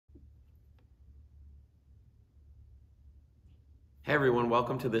Hey everyone,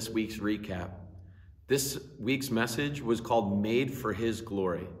 welcome to this week's recap. This week's message was called Made for His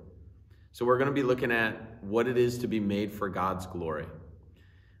Glory. So we're going to be looking at what it is to be made for God's glory.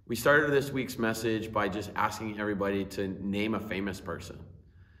 We started this week's message by just asking everybody to name a famous person.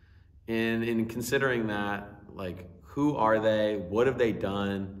 And in considering that, like, who are they? What have they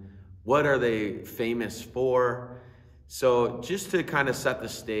done? What are they famous for? So just to kind of set the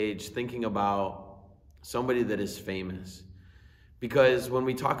stage, thinking about somebody that is famous. Because when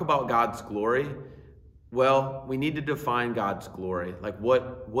we talk about God's glory, well, we need to define God's glory. Like,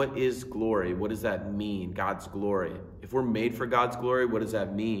 what is glory? What does that mean, God's glory? If we're made for God's glory, what does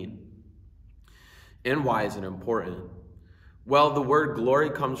that mean? And why is it important? Well, the word glory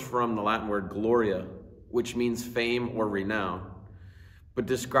comes from the Latin word gloria, which means fame or renown. But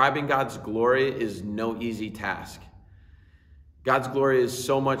describing God's glory is no easy task. God's glory is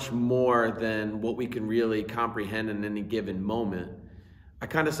so much more than what we can really comprehend in any given moment. I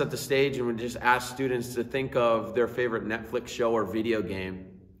kind of set the stage and would just ask students to think of their favorite Netflix show or video game.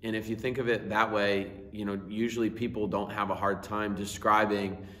 And if you think of it that way, usually people don't have a hard time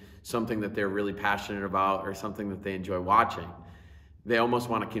describing something that they're really passionate about or something that they enjoy watching. They almost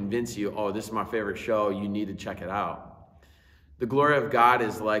want to convince you, oh, this is my favorite show, you need to check it out. The glory of God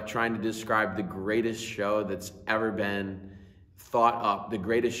is like trying to describe the greatest show that's ever been thought up, the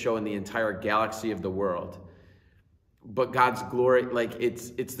greatest show in the entire galaxy of the world. But God's glory, like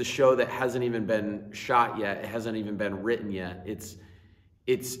it's the show that hasn't even been shot yet. It hasn't even been written yet. It's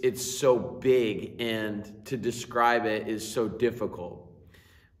so big, and to describe it is so difficult.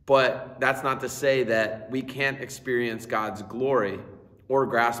 But that's not to say that we can't experience God's glory or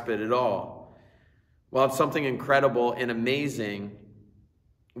grasp it at all. While it's something incredible and amazing,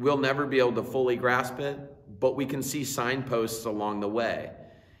 we'll never be able to fully grasp it, but we can see signposts along the way.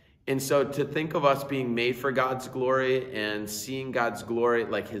 And so to think of us being made for God's glory and seeing God's glory,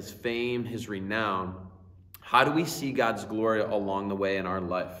 like his fame, his renown, how do we see God's glory along the way in our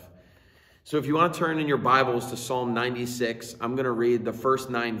life? So if you want to turn in your Bibles to Psalm 96, I'm going to read the first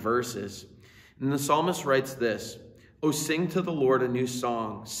 9 verses. And the psalmist writes this: "Oh, sing to the Lord a new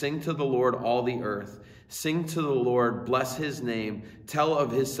song. Sing to the Lord all the earth. Sing to the Lord, bless his name. Tell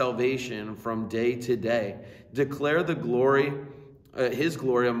of his salvation from day to day. Declare the glory, his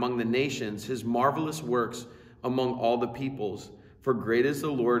glory among the nations, his marvelous works among all the peoples. For great is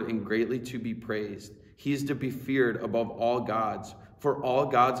the Lord and greatly to be praised. He is to be feared above all gods. For all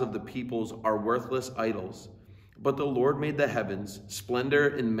gods of the peoples are worthless idols. But the Lord made the heavens.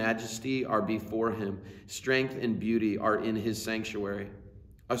 Splendor and majesty are before him. Strength and beauty are in his sanctuary.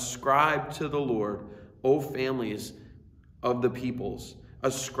 Ascribe to the Lord, O families of the peoples.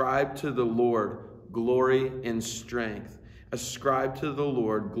 Ascribe to the Lord glory and strength. Ascribe to the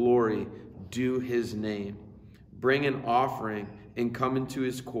Lord glory, due his name. Bring an offering and come into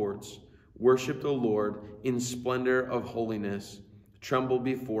his courts. Worship the Lord in splendor of holiness. Tremble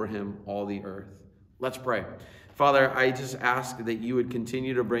before him, all the earth." Let's pray. Father, I just ask that you would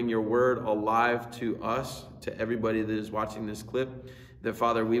continue to bring your word alive to us, to everybody that is watching this clip, that,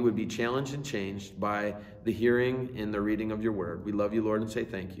 Father, we would be challenged and changed by the hearing and the reading of your word. We love you, Lord, and say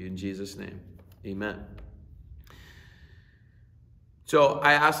thank you. In Jesus' name, amen. So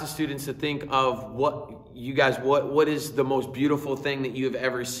I asked the students to think of what is the most beautiful thing that you have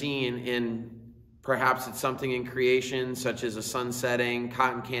ever seen, and perhaps it's something in creation, such as a sun setting,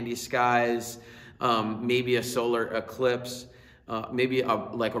 cotton candy skies, maybe a solar eclipse, maybe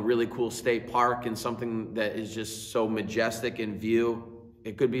like a really cool state park and something that is just so majestic in view.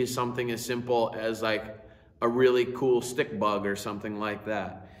 It could be something as simple as like a really cool stick bug or something like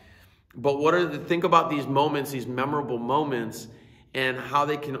that. But think about these moments, these memorable moments, and how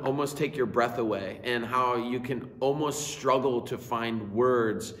they can almost take your breath away, and how you can almost struggle to find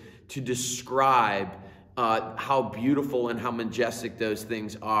words to describe how beautiful and how majestic those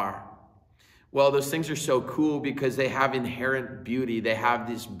things are. Well, those things are so cool because they have inherent beauty. They have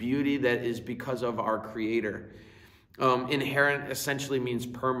this beauty that is because of our Creator. Inherent essentially means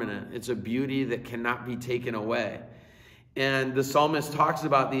permanent. It's a beauty that cannot be taken away. And the psalmist talks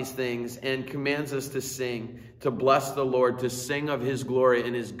about these things and commands us to sing, to bless the Lord, to sing of his glory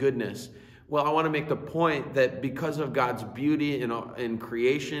and his goodness. Well, I want to make the point that because of God's beauty in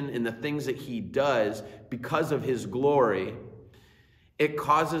creation and the things that he does, because of his glory, it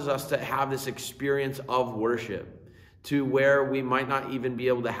causes us to have this experience of worship, to where we might not even be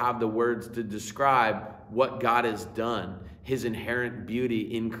able to have the words to describe what God has done, his inherent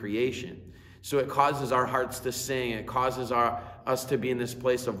beauty in creation. So it causes our hearts to sing. It causes us to be in this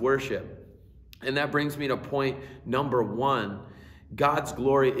place of worship. And that brings me to point number 1. God's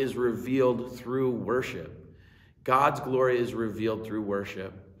glory is revealed through worship. God's glory is revealed through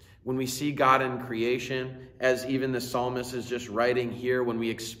worship. When we see God in creation, as even the psalmist is just writing here, when we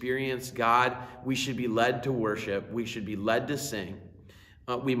experience God, we should be led to worship. We should be led to sing.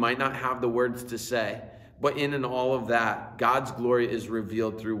 We might not have the words to say, but in and all of that, God's glory is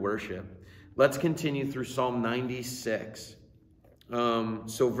revealed through worship. Let's continue through Psalm 96.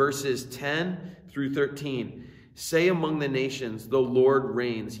 So verses 10 through 13. Say among the nations, the Lord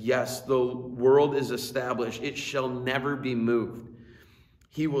reigns. Yes, the world is established. It shall never be moved.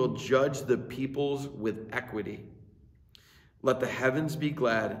 He will judge the peoples with equity. Let the heavens be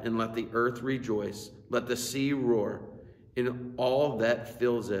glad and let the earth rejoice. Let the sea roar in all that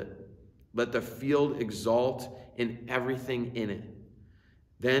fills it. Let the field exult in everything in it.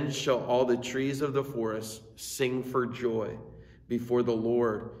 Then shall all the trees of the forest sing for joy before the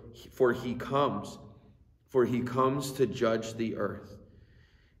Lord, for he comes to judge the earth.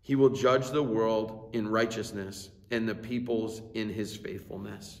 He will judge the world in righteousness and the peoples in his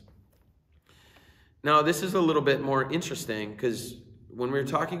faithfulness. Now, this is a little bit more interesting because when we're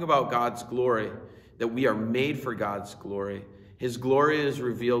talking about God's glory, that we are made for God's glory, his glory is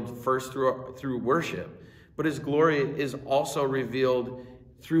revealed first through worship, but his glory is also revealed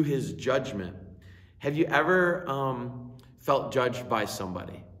through his judgment. Have you ever felt judged by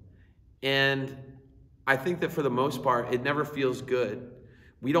somebody? And I think that for the most part, it never feels good.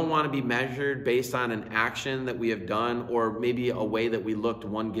 We don't want to be measured based on an action that we have done or maybe a way that we looked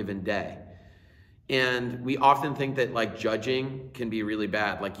one given day. And we often think that like judging can be really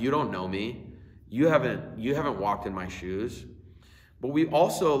bad. Like, you don't know me. You haven't walked in my shoes. But we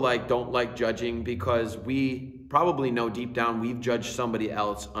also don't like judging because we probably know deep down we've judged somebody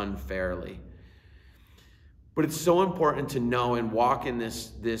else unfairly. But it's so important to know and walk in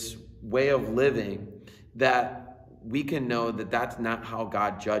this way of living that we can know that that's not how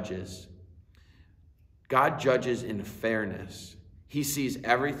God judges. God judges in fairness. He sees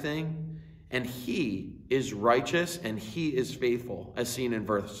everything, and he is righteous and he is faithful, as seen in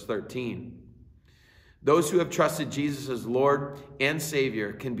verse 13. Those who have trusted Jesus as Lord and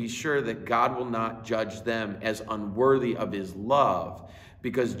Savior can be sure that God will not judge them as unworthy of his love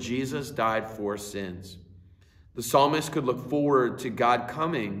because Jesus died for sins. The psalmist could look forward to God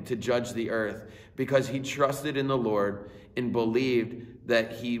coming to judge the earth because he trusted in the Lord and believed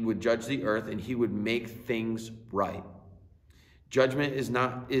that he would judge the earth and he would make things right. Judgment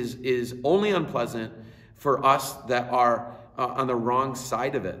is only unpleasant for us that are on the wrong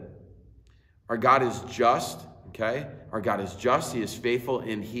side of it. Our God is just, okay? Our God is just, he is faithful,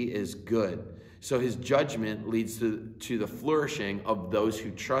 and he is good. So his judgment leads to the flourishing of those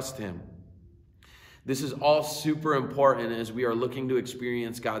who trust him. This is all super important as we are looking to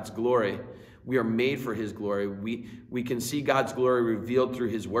experience God's glory. We are made for his glory. We can see God's glory revealed through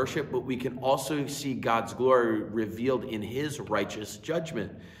his worship, but we can also see God's glory revealed in his righteous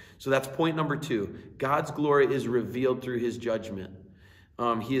judgment. So that's point number 2. God's glory is revealed through his judgment.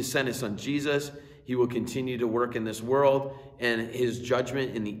 He has sent his son Jesus. He will continue to work in this world, and his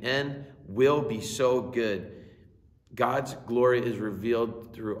judgment in the end will be so good. God's glory is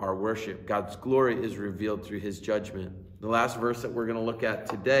revealed through our worship. God's glory is revealed through his judgment. The last verse that we're going to look at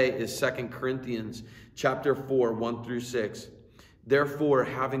today is 2 Corinthians chapter 4, 1 through 6. Therefore,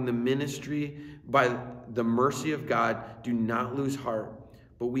 having the ministry by the mercy of God, do not lose heart.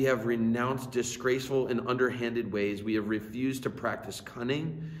 But we have renounced disgraceful and underhanded ways. We have refused to practice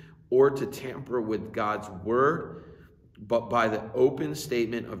cunning or to tamper with God's word. But by the open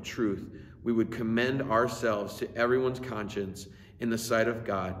statement of truth, we would commend ourselves to everyone's conscience in the sight of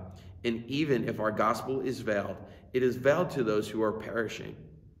God. And even if our gospel is veiled, it is veiled to those who are perishing.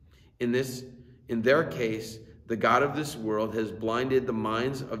 In their case, the God of this world has blinded the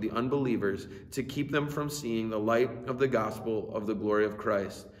minds of the unbelievers to keep them from seeing the light of the gospel of the glory of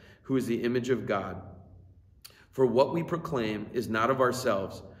Christ, who is the image of God. For what we proclaim is not of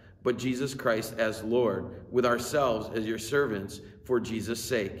ourselves, but Jesus Christ as Lord, with ourselves as your servants for Jesus'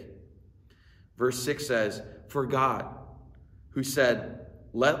 sake. Verse 6 says, for God, who said,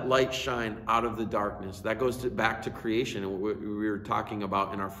 let light shine out of the darkness. That goes back to creation and what we were talking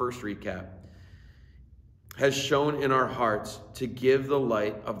about in our first recap. Has shown in our hearts to give the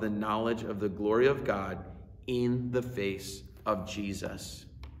light of the knowledge of the glory of God in the face of Jesus.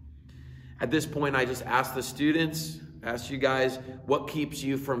 At this point, I just ask the students, ask you guys, what keeps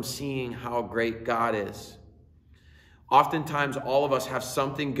you from seeing how great God is? Oftentimes, all of us have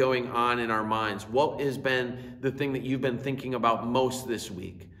something going on in our minds. What has been the thing that you've been thinking about most this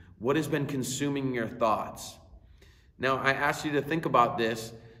week? What has been consuming your thoughts? Now, I ask you to think about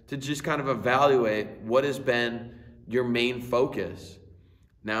this, to just kind of evaluate what has been your main focus.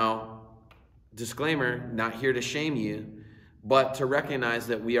 Now, Disclaimer, not here to shame you, but to recognize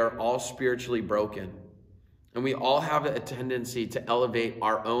that we are all spiritually broken. And we all have a tendency to elevate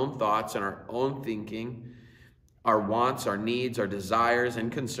our own thoughts and our own thinking, our wants, our needs, our desires,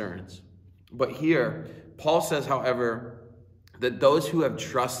 and concerns. But here, Paul says, however, that those who have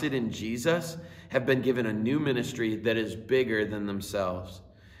trusted in Jesus have been given a new ministry that is bigger than themselves.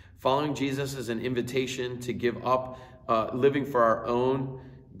 Following Jesus is an invitation to give up living for our own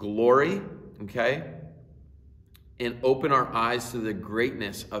glory, okay, and open our eyes to the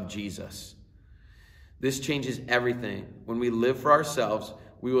greatness of Jesus. This changes everything. When we live for ourselves,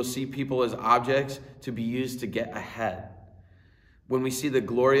 we will see people as objects to be used to get ahead. When we see the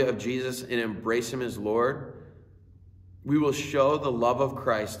glory of Jesus and embrace him as Lord, we will show the love of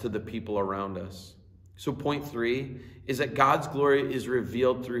Christ to the people around us. So point 3 is that God's glory is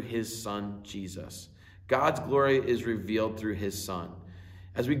revealed through his Son, Jesus. God's glory is revealed through his Son.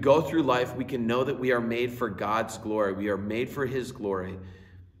 As we go through life, we can know that we are made for God's glory. We are made for his glory.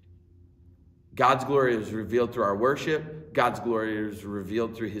 God's glory is revealed through our worship. God's glory is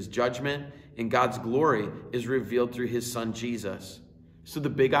revealed through his judgment. And God's glory is revealed through his Son, Jesus. So the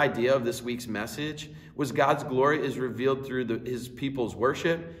big idea of this week's message was God's glory is revealed through his people's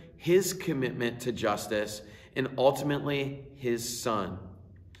worship, his commitment to justice, and ultimately his Son.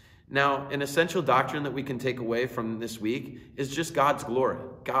 Now, an essential doctrine that we can take away from this week is just God's glory.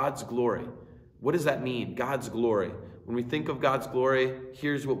 God's glory. What does that mean? God's glory. When we think of God's glory,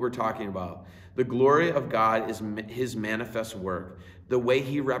 here's what we're talking about. The glory of God is his manifest work, the way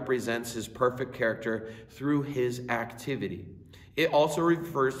he represents his perfect character through his activity. It also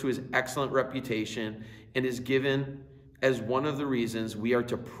refers to his excellent reputation and is given as one of the reasons we are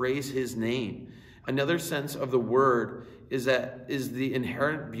to praise his name. Another sense of the word is the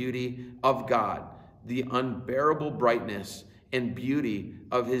inherent beauty of God, the unbearable brightness and beauty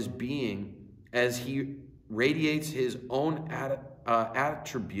of his being as he radiates his own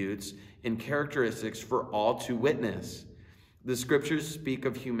attributes and characteristics for all to witness. The scriptures speak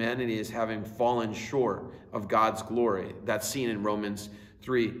of humanity as having fallen short of God's glory. That's seen in Romans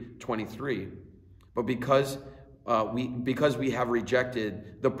 3:23. But because we have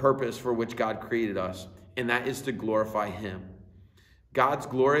rejected the purpose for which God created us, and that is to glorify him. God's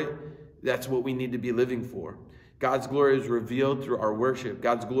glory, that's what we need to be living for. God's glory is revealed through our worship.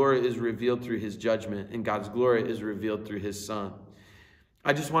 God's glory is revealed through his judgment, and God's glory is revealed through his Son.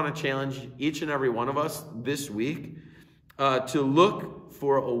 I just want to challenge each and every one of us this week to look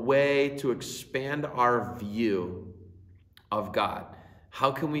for a way to expand our view of God.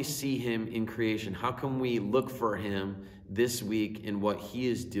 How can we see him in creation? How can we look for him this week in what he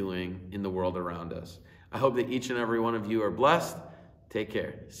is doing in the world around us? I hope that each and every one of you are blessed. Take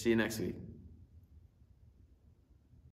care. See you next week.